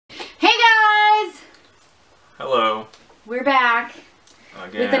we're back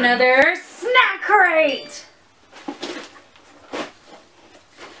again with another snack crate.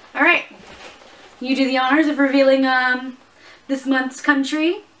 All right, you do the honors of revealing this month's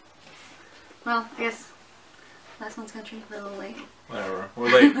country. Well, I guess last month's country, a little late. Whatever.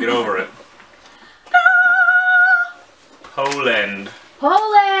 We're late. Get over it. Poland.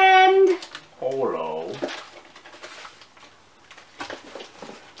 Poland. Polo.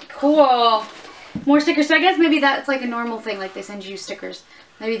 Cool. More stickers. So I guess maybe that's like a normal thing. Like they send you stickers.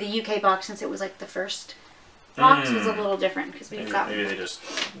 Maybe the UK box, since it was like the first box, was a little different because we've got maybe they just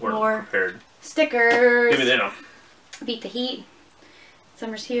weren't more prepared. stickers. Maybe they don't. Beat the heat.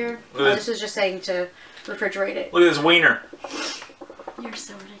 Summer's here. Look at this was just saying to refrigerate it. Look at this wiener. You're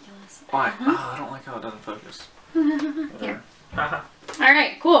so ridiculous. Why? Oh, I don't like how it doesn't focus. Here. Haha. All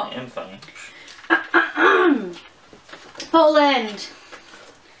right. Cool. And funny. Poland.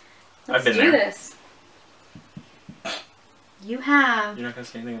 Let's I've been do there. this. You have. You're not gonna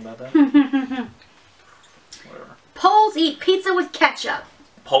say anything about that? Whatever. Poles eat pizza with ketchup.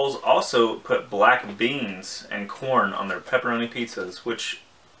 Poles also put black beans and corn on their pepperoni pizzas, which,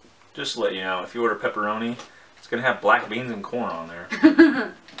 just to let you know, if you order pepperoni, it's gonna have black beans and corn on there.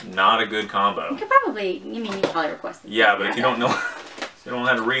 Not a good combo. You could probably, you could probably request it. Yeah, but if you don't know, if you don't know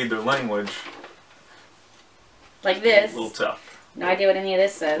how to read their language, like this. a little tough. No idea what any of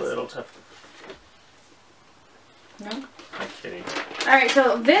this A says. little tough. No. I'm kidding. All right,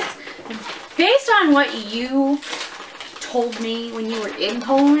 so this, based on what you told me when you were in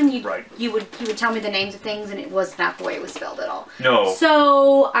Poland, you would tell me the names of things, and it was not the way it was spelled at all. No.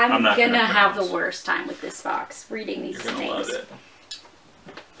 So I'm not gonna gonna have the pronounce. worst time with this box reading these You're gonna names. love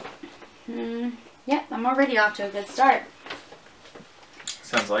it. Yep, I'm already off to a good start.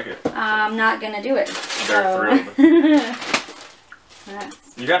 Sounds like it. I'm not gonna do it. They're thrilled.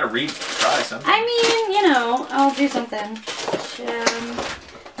 You gotta try something. I mean, you know, I'll do something.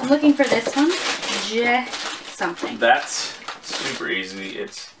 I'm looking for this one. Something. That's super easy.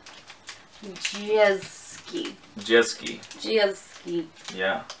 It's Jeski. Jeski. Jeski.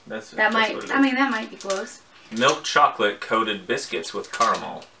 Yeah, that's That might. what it is. I mean, that might be close. Milk chocolate coated biscuits with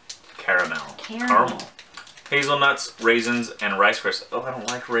caramel. Caramel. Hazelnuts, raisins, and Rice Krispies. Oh, I don't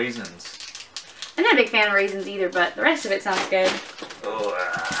like raisins. I'm not a big fan of raisins either, but the rest of it sounds good. Oh,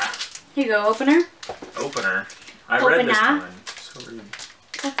 Here you go, opener. Opener. I read this Opener. one. So rude.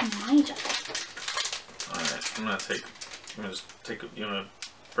 That's my job. Alright, I'm gonna take. I'm gonna just take. You wanna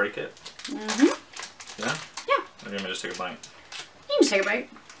break it? Mm-hmm. Yeah. Yeah. Or you want me to just take a bite? You can just take a bite.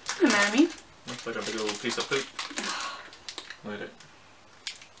 Doesn't matter to me. Looks like a big little piece of poop. Look at it.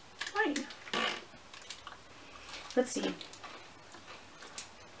 Right. Let's see.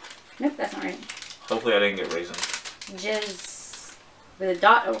 Nope, that's not right. Hopefully I didn't get raisins. Jizz with a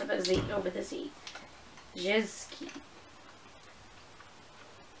dot over the Z. Jizki.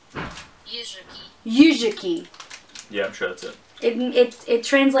 Yuzhiki. Yeah, I'm sure that's it. It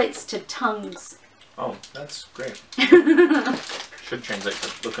translates to tongues. Oh, that's great. Should translate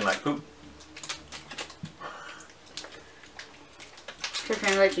to looking like poop. Should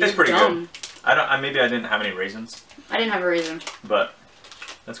translate to It's pretty dumb. good. Maybe I didn't have any raisins, I didn't have a raisin. but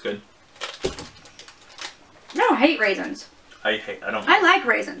that's good. I don't hate raisins. I don't. I like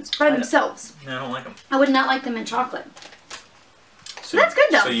raisins by themselves. No, I don't like them. I would not like them in chocolate. So That's good,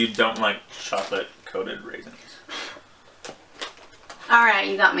 though. So you don't like chocolate coated raisins? Alright,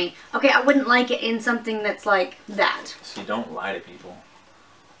 you got me. Okay, I wouldn't like it in something that's like that. So you don't lie to people.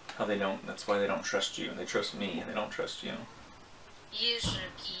 How they don't. That's why they don't trust you. They trust me, and they don't trust you.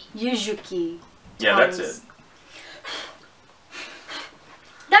 Yuzuki. Yeah, that's it.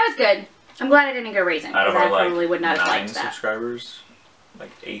 That was good. I'm glad I didn't get a raisin, Out because of I our like probably would not have 9 liked that. subscribers,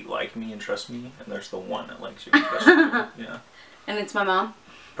 like 8 like me and trust me, and there's the 1 that likes you and trusts you. Yeah, And it's my mom?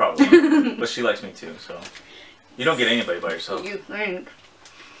 probably. But she likes me too, so you don't get anybody by yourself. You think.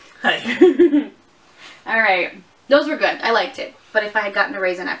 Hey. Alright. Those were good. I liked it. But if I had gotten a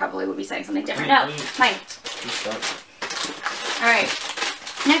raisin, I probably would be saying something different. No, fine. Alright.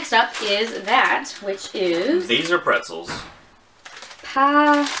 Next up is that, which is... These are pretzels. Look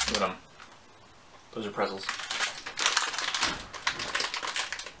at them. Those are pretzels.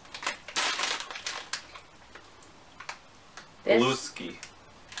 This Bluski.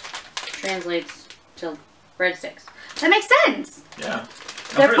 translates to breadsticks. That makes sense! Yeah.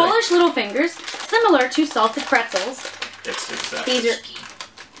 They're really. Polish little fingers, similar to salted pretzels. It's exactly. These are...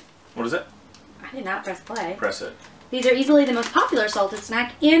 What is it? I did not press play. Press it. These are easily the most popular salted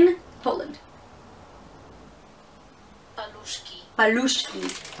snack in Poland. Paluszki.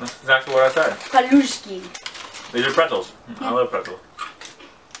 That's exactly what I said. Paluszki. These are pretzels. Yeah. I love pretzels.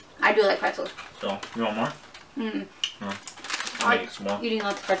 I do like pretzels. So, you want more? No. I Make like it small. eating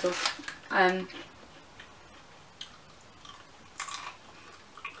lots of pretzels.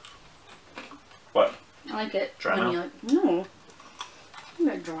 What? I like it. Dry when mouth? you like, no. You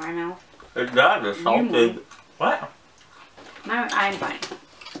got dry mouth. It does. It's salted. What? I'm fine.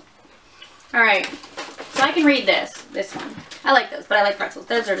 Alright. So I can read this one. I like those, but I like pretzels.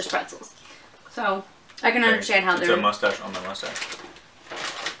 Those are just pretzels. So I can understand how it's they're a mustache on my mustache.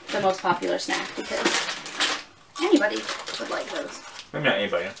 the most popular snack because anybody would like those. Maybe not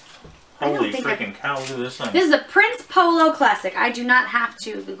anybody. I don't Holy think freaking cow, look at this thing. This is a Prince Polo Classic. I do not have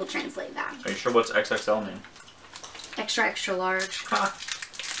to Google Translate that. Are you sure what's XXL mean? Extra, extra large. Ha.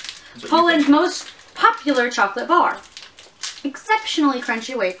 That's what you Poland's think. most popular chocolate bar. Exceptionally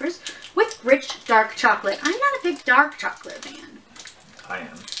crunchy wafers with rich dark chocolate. I'm not a big dark chocolate fan. I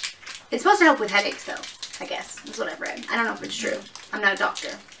am. It's supposed to help with headaches though, I guess. That's what I've read. I don't know if it's true. I'm not a doctor.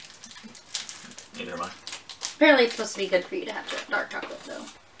 Neither am I. Apparently it's supposed to be good for you to have dark chocolate though.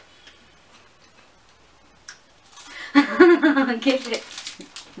 Get it.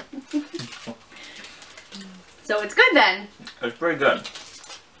 So it's good then. It's pretty good.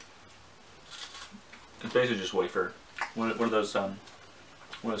 It's basically just wafer. What are those,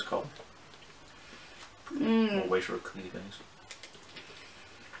 what is it called? Wafer cookie things.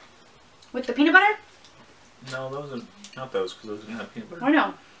 With the peanut butter? No, those are not those, because those didn't have peanut butter. Or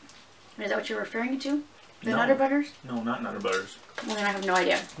no? Is that what you're referring to? The No. Nutter Butters? No, not Nutter Butters. Well, then I have no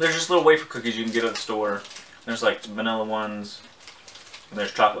idea. There's just little wafer cookies you can get at the store. There's like vanilla ones, and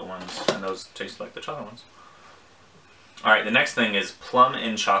there's chocolate ones, and those taste like the chocolate ones. Alright, the next thing is plum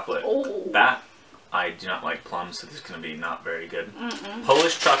in chocolate. Oh. That, I do not like plums, so this is going to be not very good.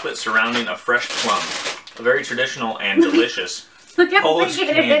 Polish chocolate surrounding a fresh plum. A very traditional and delicious Look how Polish big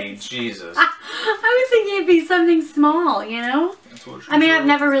it candy. is. Jesus. I was thinking it'd be something small, you know? That's what I mean, I've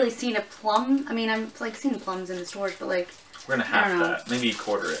never really seen a plum. I mean, I've like seen plums in the stores, but like. We're gonna I half don't know. that. Maybe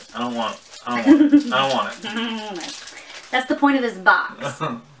quarter it. I don't want it. I don't want it. That's the point of this box.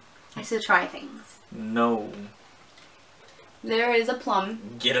 I should try things. No. There is a plum.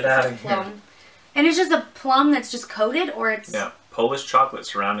 Get it out of here. Plum. And it's just a plum that's just coated, or it's. Yeah. Polish chocolate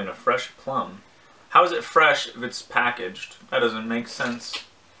surrounding a fresh plum. How is it fresh if it's packaged? That doesn't make sense.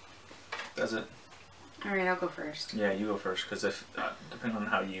 Does it? Alright, I'll go first. Yeah, you go first, because if depending on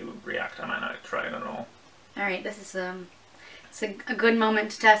how you react, I might not try it at all. Alright, this is it's a good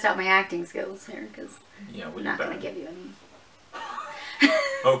moment to test out my acting skills here, because Yeah, I'm we'll not do going to that. give you any.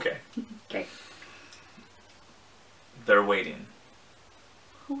 Okay. Okay. They're waiting.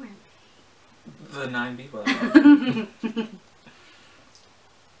 Who are The 9B well.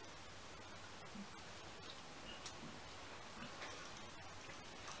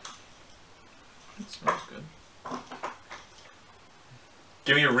 That smells good.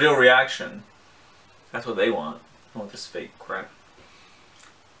 Give me a real reaction. That's what they want. I don't want this fake crap.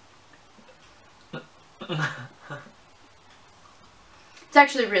 It's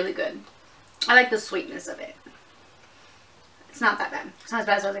actually really good. I like the sweetness of it. It's not that bad. It's not as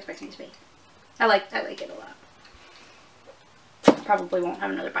bad as I was expecting it to be. I like it a lot. Probably won't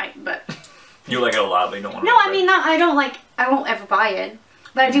have another bite, but You like it a lot, but you don't want to. no, I mean not. I won't ever buy it,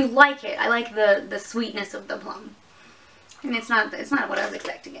 but I do like it. I like the sweetness of the plum, and it's not what I was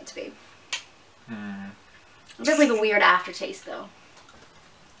expecting it to be. It does leave a weird aftertaste though.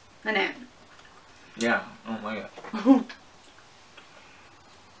 And it. Yeah, I don't like it.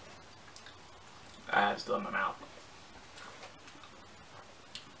 It's still in my mouth.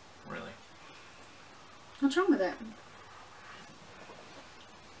 Really. What's wrong with it?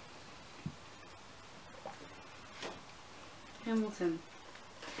 Hamilton.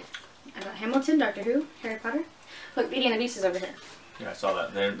 I got Hamilton, Doctor Who, Harry Potter. Look, Beauty and the Beast is over here. Yeah, I saw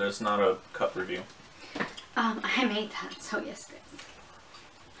that. There's not a cup review. I made that, so yes it is.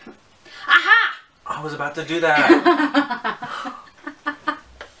 Aha! I was about to do that.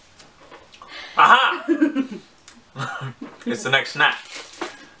 Aha! It's the next snack.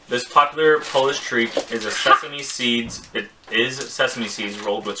 This popular Polish treat is a sesame seeds. It is sesame seeds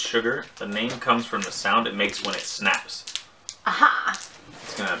rolled with sugar. The name comes from the sound it makes when it snaps. Aha!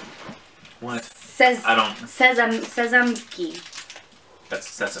 It's gonna. What? I don't. Sesamki. That's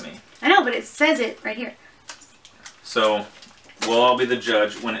sesame. I know, but it says it right here. So, we'll all be the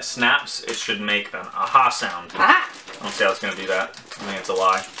judge. When it snaps, it should make an aha sound. Aha! I don't see how it's gonna do that. I think it's a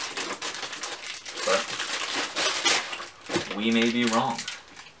lie. But we may be wrong.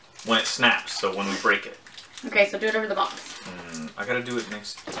 When it snaps, so when we break it. Okay, so do it over the box. I gotta do it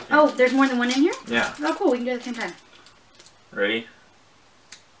next. Oh, there's more than one in here? Yeah. Oh, cool. We can do it at the same time. Ready?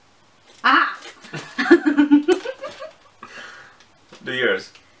 Aha! Do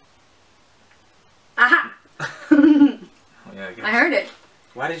yours. Aha! Yeah, I guess. I heard it.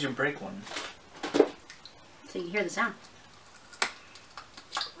 Why did you break one? So you can hear the sound.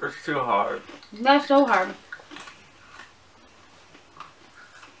 It's too hard. That's so hard.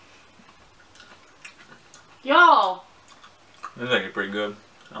 Y'all. This is actually pretty good.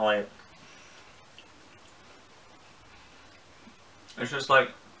 I like it. It's just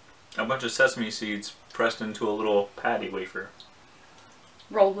like a bunch of sesame seeds pressed into a little patty wafer.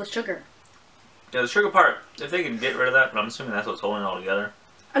 Rolled with sugar. Yeah, the sugar part, if they could get rid of that, but I'm assuming that's what's holding it all together.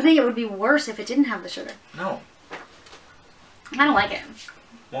 I think it would be worse if it didn't have the sugar. No. I don't like it.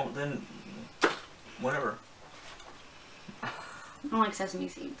 Well, then, whatever. I don't like sesame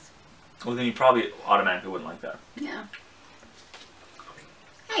seeds. Well, then you probably automatically wouldn't like that. Yeah.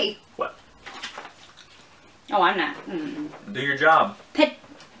 Hey. What? Oh, I'm not. Do your job.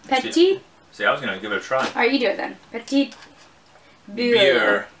 Petit? See, I was going to give it a try. Alright, you do it then. Petit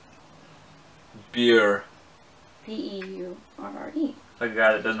Beer. Beer. Beurre. Like a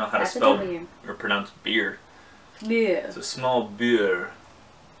guy that doesn't know how to That's a spell W. or pronounce beer. Beer. It's a small beer.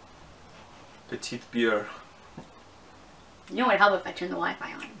 Petite beer. You know what would help if I turn the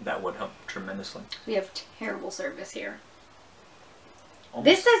Wi-Fi on? That would help tremendously. We have terrible service here. Almost.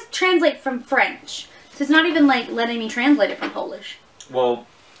 This says translate from French. So it's not even like letting me translate it from Polish. Well,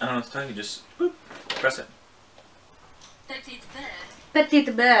 I don't know what to tell you. Just boop, press it. Petite bear.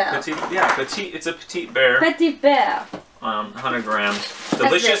 Petite bear. Petite, yeah, petite. It's a petite bear. Petite bear. 100 grams.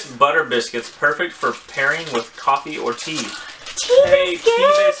 Delicious this. butter biscuits, perfect for pairing with coffee or tea. Tea Hey, biscuits.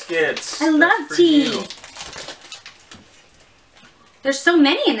 tea biscuits. I That's love for tea. you. There's so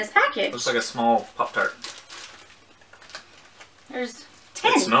many in this package. Looks like a small Pop-Tart. There's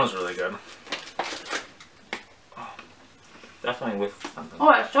 10. It smells really good. Oh, definitely with something.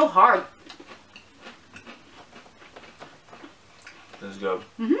 Oh, it's so hard. This is good.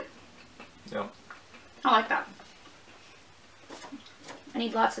 Mhm. Yep. I like that. I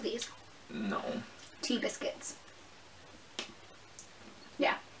need lots of these. No. Tea biscuits.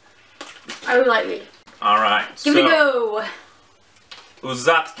 Yeah. I really like these. Alright. Give me go.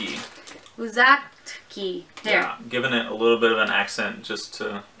 Uzatki. Uzatki. There. Yeah, giving it a little bit of an accent just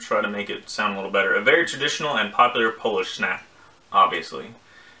to try to make it sound a little better. A very traditional and popular Polish snack, obviously.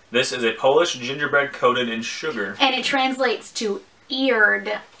 This is a Polish gingerbread coated in sugar. And it translates to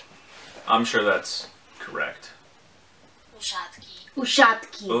eared. I'm sure that's correct. Uszatki.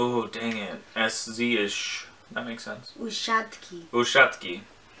 Ushatki. Oh, dang it. SZ is sh. That makes sense. Ushatki. Ushatki.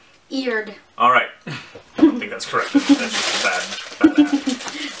 Eared. Alright. I don't think that's correct. That's just bad.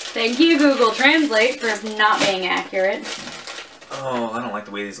 Thank you, Google Translate, for not being accurate. Oh, I don't like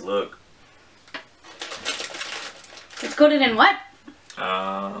the way these look. It's coated in what?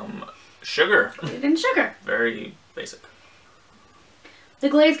 Sugar. Coated in sugar. Very basic. The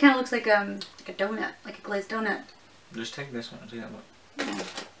glaze kind of looks like a donut, like a glazed donut. Just take this one. See that one?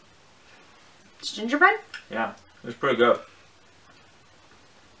 It's gingerbread? Yeah, it was pretty good.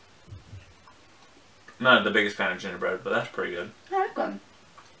 I'm not the biggest fan of gingerbread, but that's pretty good. I like them.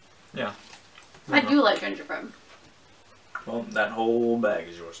 Yeah. I do like gingerbread. Well, that whole bag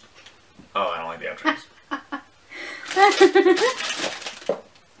is yours. Oh, I don't like the aftertaste.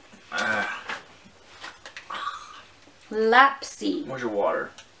 Lapsy. Where's your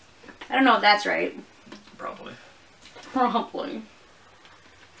water? I don't know if that's right. Probably. Probably.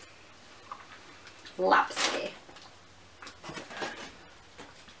 Lapsy.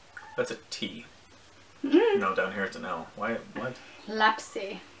 That's a T. Mm. No, down here it's an L. Why? What?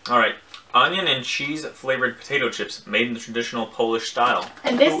 Lapsy. Alright. Onion and cheese flavored potato chips made in the traditional Polish style.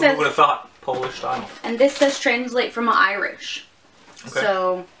 And this Who says, would have thought Polish style? and this says translate from Irish. Okay.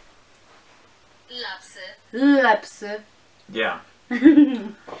 So, Lapsy. lapsy. Yeah.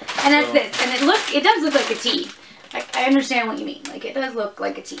 And that's this. And it does look like a T. I understand what you mean. Like, it does look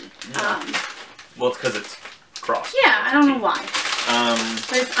like a T. Well, it's because it's crossed. Yeah, I don't know why.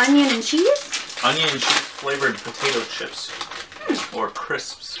 But it's onion and cheese? Onion and cheese flavored potato chips. Or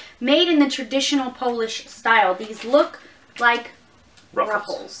crisps. Made in the traditional Polish style. These look like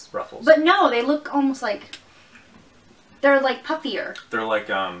Ruffles. But no, they look almost like... They're like puffier. They're like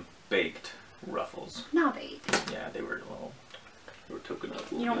baked Ruffles. Not baked. Yeah, they were little. They were token up.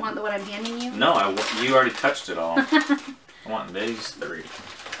 You don't want the what I'm handing you? No, you already touched it all. I want these 3.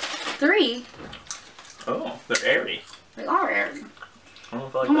 3? Oh, they're airy. They are airy. I don't know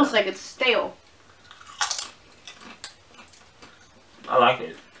if I like Almost that. like it's stale. I like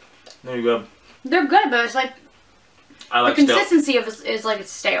it. There you go. They're good, but it's like I like the stale. consistency of it is like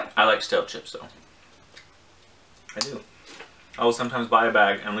it's stale. I like stale chips though. I do. I will sometimes buy a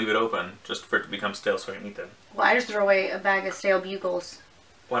bag and leave it open just for it to become stale so I can eat them. Well, I just throw away a bag of stale bugles.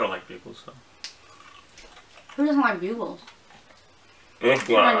 Well, I don't like bugles, so. Who doesn't like bugles? It's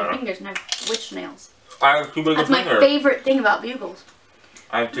Put it on your fingers and have witch nails. I have too big That's a my finger. favorite thing about bugles.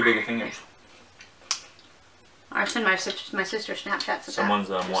 I have too big of fingers. I send my sister Snapchats of Someone's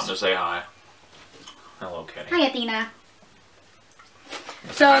that. wanting to say hi. Hello, Kitty. Hi, Athena.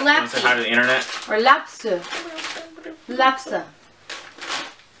 So, Hi, wanna say hi to Lapsi. the internet. Or Lapsa. Lapsa.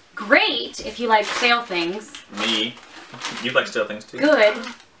 Great if you like stale things. Me. You like stale things too. Good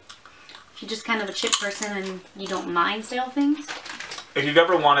if you're just kind of a chip person and you don't mind stale things. If you've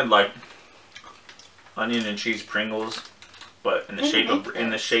ever wanted like onion and cheese Pringles, but in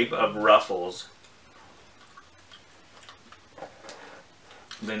the shape of Ruffles,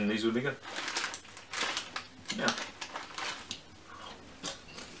 then these would be good. Yeah.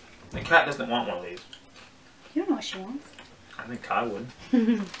 The cat doesn't want one of these. You don't know what she wants. I think Kai would.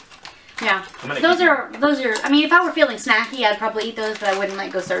 Yeah. I'm gonna Those eat are, I mean, if I were feeling snacky, I'd probably eat those, but I wouldn't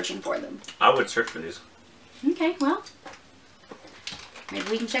like go searching for them. I would search for these. Okay, well, maybe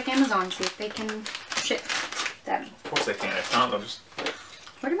we can check Amazon and see if they can ship them. Of course they can. If not, they'll just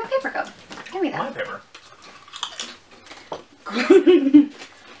Where did my paper go? Give me my that. paper.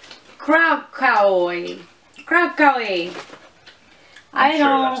 Krakowie. Krakowie. I I'm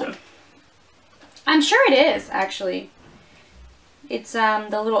don't. sure that's it. I'm sure it is, actually. It's the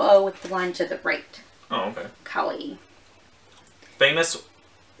little O with the line to the right. Oh, okay. Kawi. Famous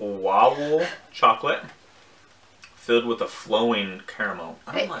Wawel chocolate filled with a flowing caramel.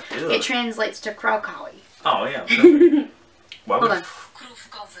 I don't like It it. translates to Krakowie. Oh, yeah. Perfect. Why Hold would on.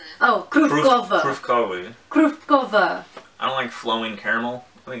 Krówkowy. Oh, Krówkowa. Krówkowy. Krówkowa. I don't like flowing caramel.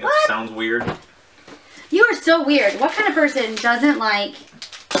 I think What? it sounds weird. You are so weird. What kind of person doesn't like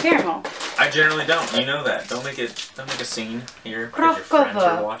caramel? I generally don't. You know that. Don't make a scene here because your friends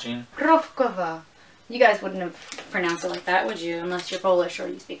Krówkowa. are watching. Krówkowa. You guys wouldn't have pronounced it like that, would you? Unless you're Polish or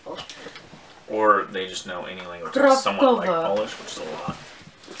you speak Polish. Or they just know any language that's somewhat like Krówkowa. Polish, which is a lot.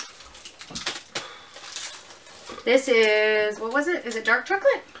 This is, what was it? Is it dark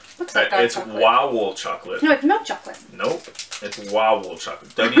chocolate? Looks like dark It's chocolate. Wawel chocolate. No, it's milk chocolate. Nope. It's Wawel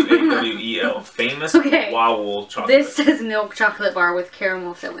chocolate. W-A-W-E-L. Famous Okay. Wawel chocolate. This says milk chocolate bar with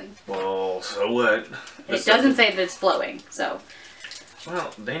caramel filling. Well, so what? It doesn't say that it's flowing, so.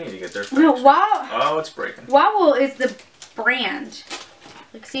 Well, they need to get their No, facts. wow. Oh, it's breaking. Wowel is the brand.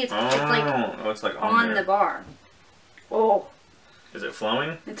 Like, see, it's like Oh, it's like on there. the bar. Oh, Is it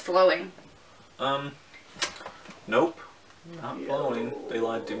flowing? it's flowing. Nope. Not flowing. They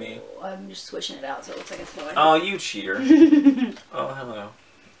lied to me. I'm just swishing it out so it looks like it's flowing. Oh, you cheater. Oh, hello.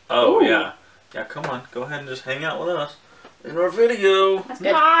 Oh, Ooh. yeah. Yeah, come on. Go ahead and just hang out with us in our video. That's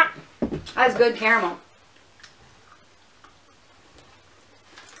good. That's good caramel.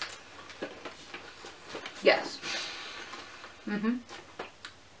 Yes. Mm-hmm.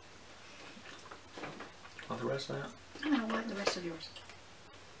 Want the rest of that? I don't know what the rest of yours.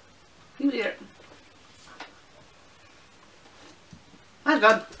 You eat it. That's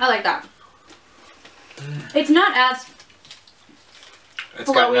good. I like that. It's not as It's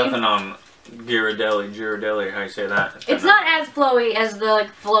got flowy. nothing on Ghirardelli, how you say that? got It's not nothing. as flowy as the like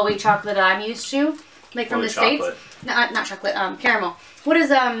flowy chocolate I'm used to, like from Flowy the States. chocolate. No, not chocolate. Caramel. What is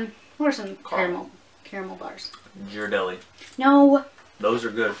what are some caramel bars? Ghirardelli. No. Those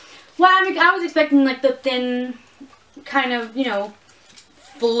are good. Well, I was expecting like the thin, kind of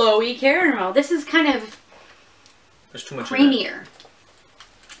flowy caramel. This is kind of There's too much in there. creamier.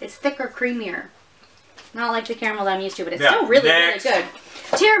 It's thicker, creamier. Not like the caramel that I'm used to, but it's Yeah, still really, next. really good.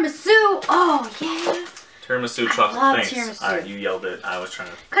 Tiramisu! Oh, yeah! Tiramisu I chocolate. love Thanks. tiramisu. You yelled it. I was trying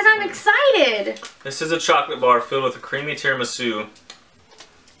to. Because I'm excited! This is a chocolate bar filled with a creamy tiramisu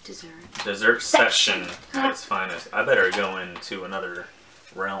Dessert. dessert Section. section at its finest. I better go into another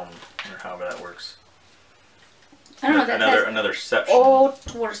realm, or however that works. I don't know if that says another section. old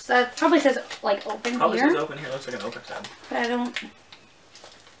or probably says like open Probably here, says open here. Looks like an open tab. but I don't.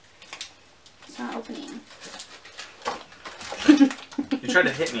 It's not opening. You tried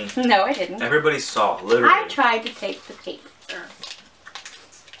to hit me. No, I didn't. Everybody saw, literally. I tried to take the paper.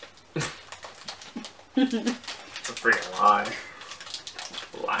 It's a freaking lie.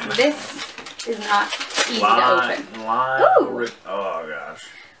 Lie. This is not easy to Lie. open. Lie. Ooh. Oh gosh.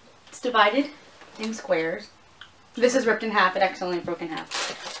 It's divided in squares. This is ripped in half. It accidentally broke in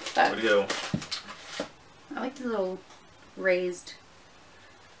half. Way But to go. I like the little raised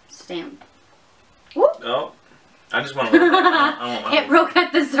stamp. Whoop. Oh. I just want a little. I want my It little, broke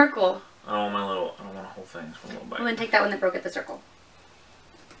at the circle. I don't want my little. I don't want a whole thing. Just want a little bite. Well, then take that one that broke at the circle.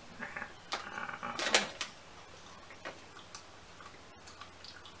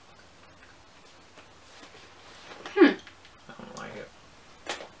 I don't like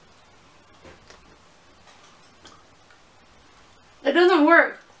it. It doesn't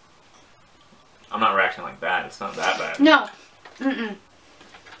work. I'm not reacting like that. It's not that bad. No. Mm-mm.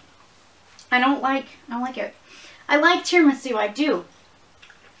 I don't like it. I like tiramisu, I do.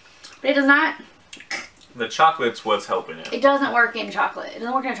 But it does not, The chocolate's what's helping it. it doesn't work in chocolate. It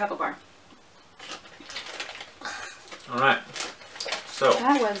doesn't work in a chocolate bar. Alright. So,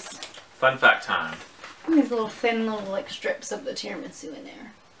 That was fun fact time. these little thin little like strips of the tiramisu in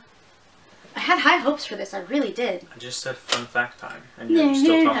there. I had high hopes for this, I really did. I just said fun fact time. And you're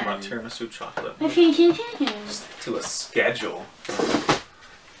still talking about tiramisu chocolate. Stick to a schedule.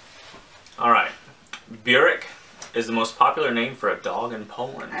 Alright. Burek is the most popular name for a dog in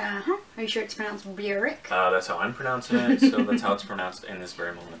Poland. Uh-huh. Are you sure it's pronounced Burek? That's how I'm pronouncing it, so that's how it's pronounced in this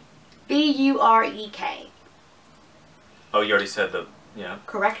very moment. B-U-R-E-K. Oh, you already said the, yeah.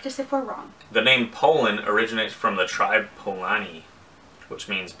 Correct us if we're wrong. The name Poland originates from the tribe Polani, which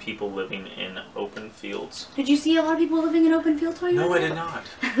means people living in open fields. Did you see a lot of people living in open fields while you No, were I there? did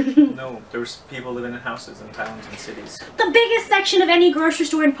not. No, there was people living in houses and towns and cities. The biggest section of any grocery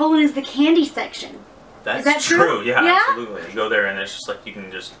store in Poland is the candy section. That's Is that true? Yeah, Yeah? absolutely. You go there and it's just like you can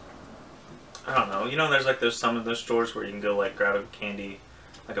just, I don't know. You know, there's like some of those stores where you can go like grab a candy,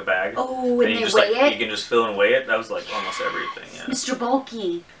 like a bag. Oh, and you they just weigh like it? you can just fill and weigh it. That was like almost everything. Yeah. Mr.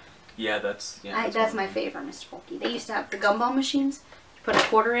 Bulky. Yeah, that's That's my favorite, Mr. Bulky. They used to have the gumball machines. You put a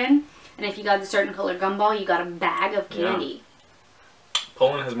quarter in, and if you got the certain color gumball, you got a bag of candy.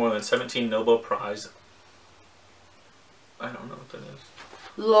 Poland has more than 17 Nobel Prize. I don't know what that is.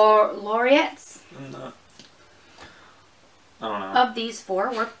 Laureates I'm not. I don't know. of these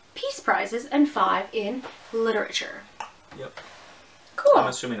 4 were peace prizes and 5 in literature. Yep. Cool. I'm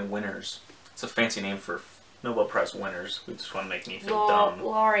assuming winners. It's a fancy name for Nobel Prize winners. We just want to make me feel dumb.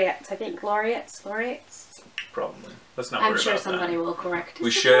 Laureates, I think. Laureates. Probably. Let's not I'm worry sure about somebody that. will correct us. We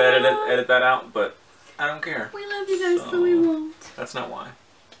if should we're edit wrong. that out, but I don't care. We love you guys, so we won't. That's not why.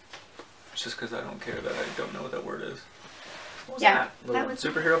 It's just because I don't care that I don't know what that word is. What was Yeah, that? Little that was-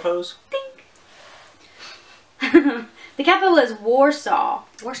 superhero pose? Think. The capital is Warsaw.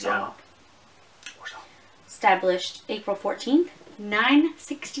 Yeah. Established April 14th,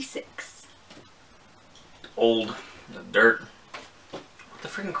 966. Old. The dirt. What the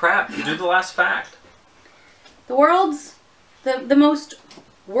freaking crap? Do the last fact. The most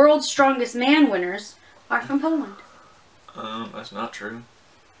world's strongest man winners are from Poland. That's not true.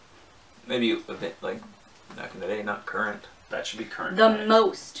 Maybe a bit like back in the day, not current. That should be current. The right?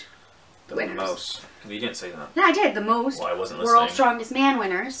 most The winners. most. You didn't say that. No, I did. The most Well, I wasn't world's listening. strongest man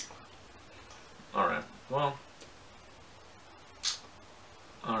winners. Alright. Well.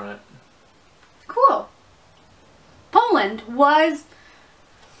 Alright. Cool. Poland was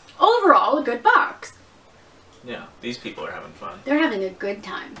overall a good box. Yeah, these people are having fun. They're having a good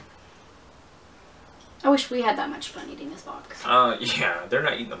time. I wish we had that much fun eating this box. Yeah, they're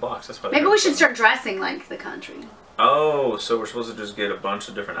not eating the box. That's why. Maybe we should start dressing like the country. Oh, so we're supposed to just get a bunch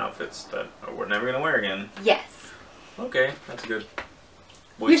of different outfits that we're never gonna wear again. Yes. Okay, that's good.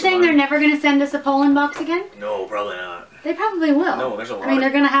 You're saying they're never going to send us a Poland box again? No, probably not. They probably will. No, there's a lot. I mean, they're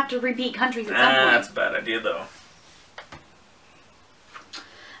going to have to repeat countries at some point. That's a bad idea, though.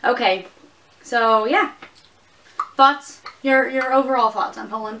 Okay, so yeah. Thoughts? Your overall thoughts on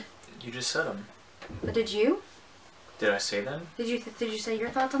Poland? You just said them. But did you? Did I say them? Did you say your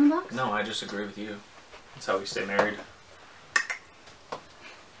thoughts on the box? No, I just agree with you. That's how we stay married.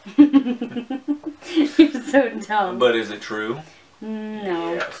 You're so dumb. But is it true?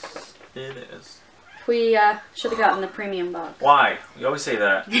 No. Yes, it is. We should have gotten the premium box. Why? You always say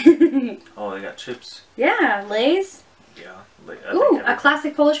that. Oh, they got chips. Yeah, Lay's. Yeah. Ooh, a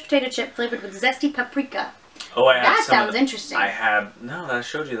classic Polish potato chip flavored with zesty paprika. Oh, I had That some of sounds the- interesting. I had I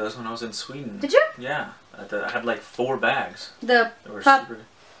showed you those when I was in Sweden. Did you? Yeah, I had like 4 bags. The They were super.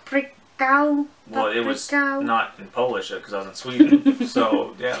 paprika. Well, it was paprika. not in Polish because I was in Sweden.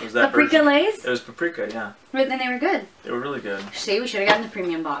 So yeah, it was that Paprika version. Lay's? It was paprika, yeah. But then they were good. They were really good. See, we should have gotten the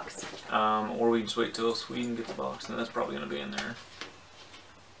premium box. Or we just wait till Sweden gets the box, and that's probably gonna be in there.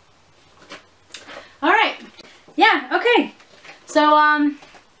 All right. Yeah. Okay. So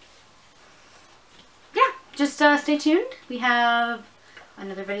yeah. Just stay tuned. We have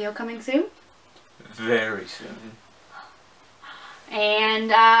another video coming soon, Very soon.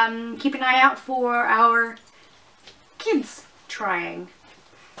 and keep an eye out for our kids trying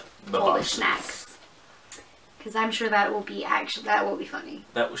The Polish box. snacks, because I'm sure that will be funny.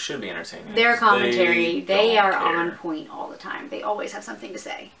 That should be entertaining. Their 'cause commentary, they don't are care. on point all the time. They always have something to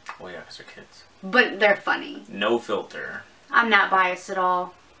say, Oh yeah, because they're kids. but they're funny. No filter. I'm not biased at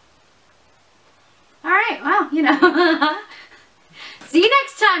all. All right, well, you know. See you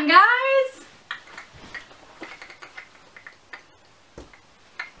next time, guys.